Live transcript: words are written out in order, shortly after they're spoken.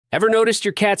Ever noticed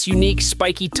your cat's unique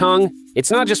spiky tongue? It's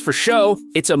not just for show,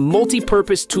 it's a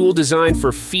multi-purpose tool designed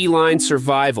for feline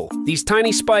survival. These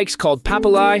tiny spikes, called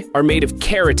papillae, are made of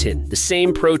keratin, the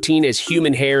same protein as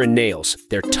human hair and nails.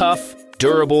 They're tough,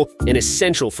 durable, and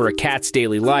essential for a cat's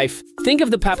daily life. Think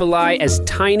of the papillae as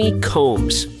tiny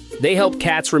combs. They help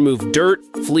cats remove dirt,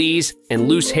 fleas, and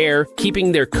loose hair,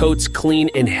 keeping their coats clean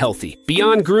and healthy.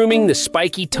 Beyond grooming, the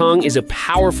spiky tongue is a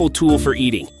powerful tool for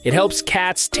eating. It helps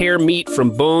cats tear meat from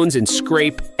bones and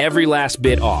scrape every last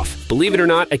bit off. Believe it or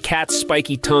not, a cat's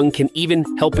spiky tongue can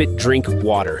even help it drink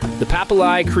water. The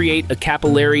papillae create a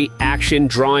capillary action,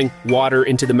 drawing water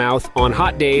into the mouth. On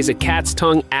hot days, a cat's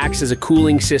tongue acts as a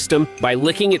cooling system. By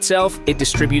licking itself, it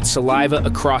distributes saliva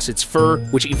across its fur,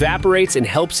 which evaporates and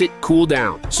helps it cool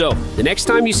down. So, the next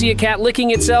time you see a cat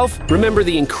licking itself, remember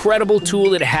the incredible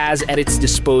tool it has at its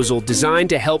disposal, designed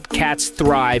to help cats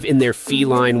thrive in their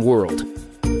feline world.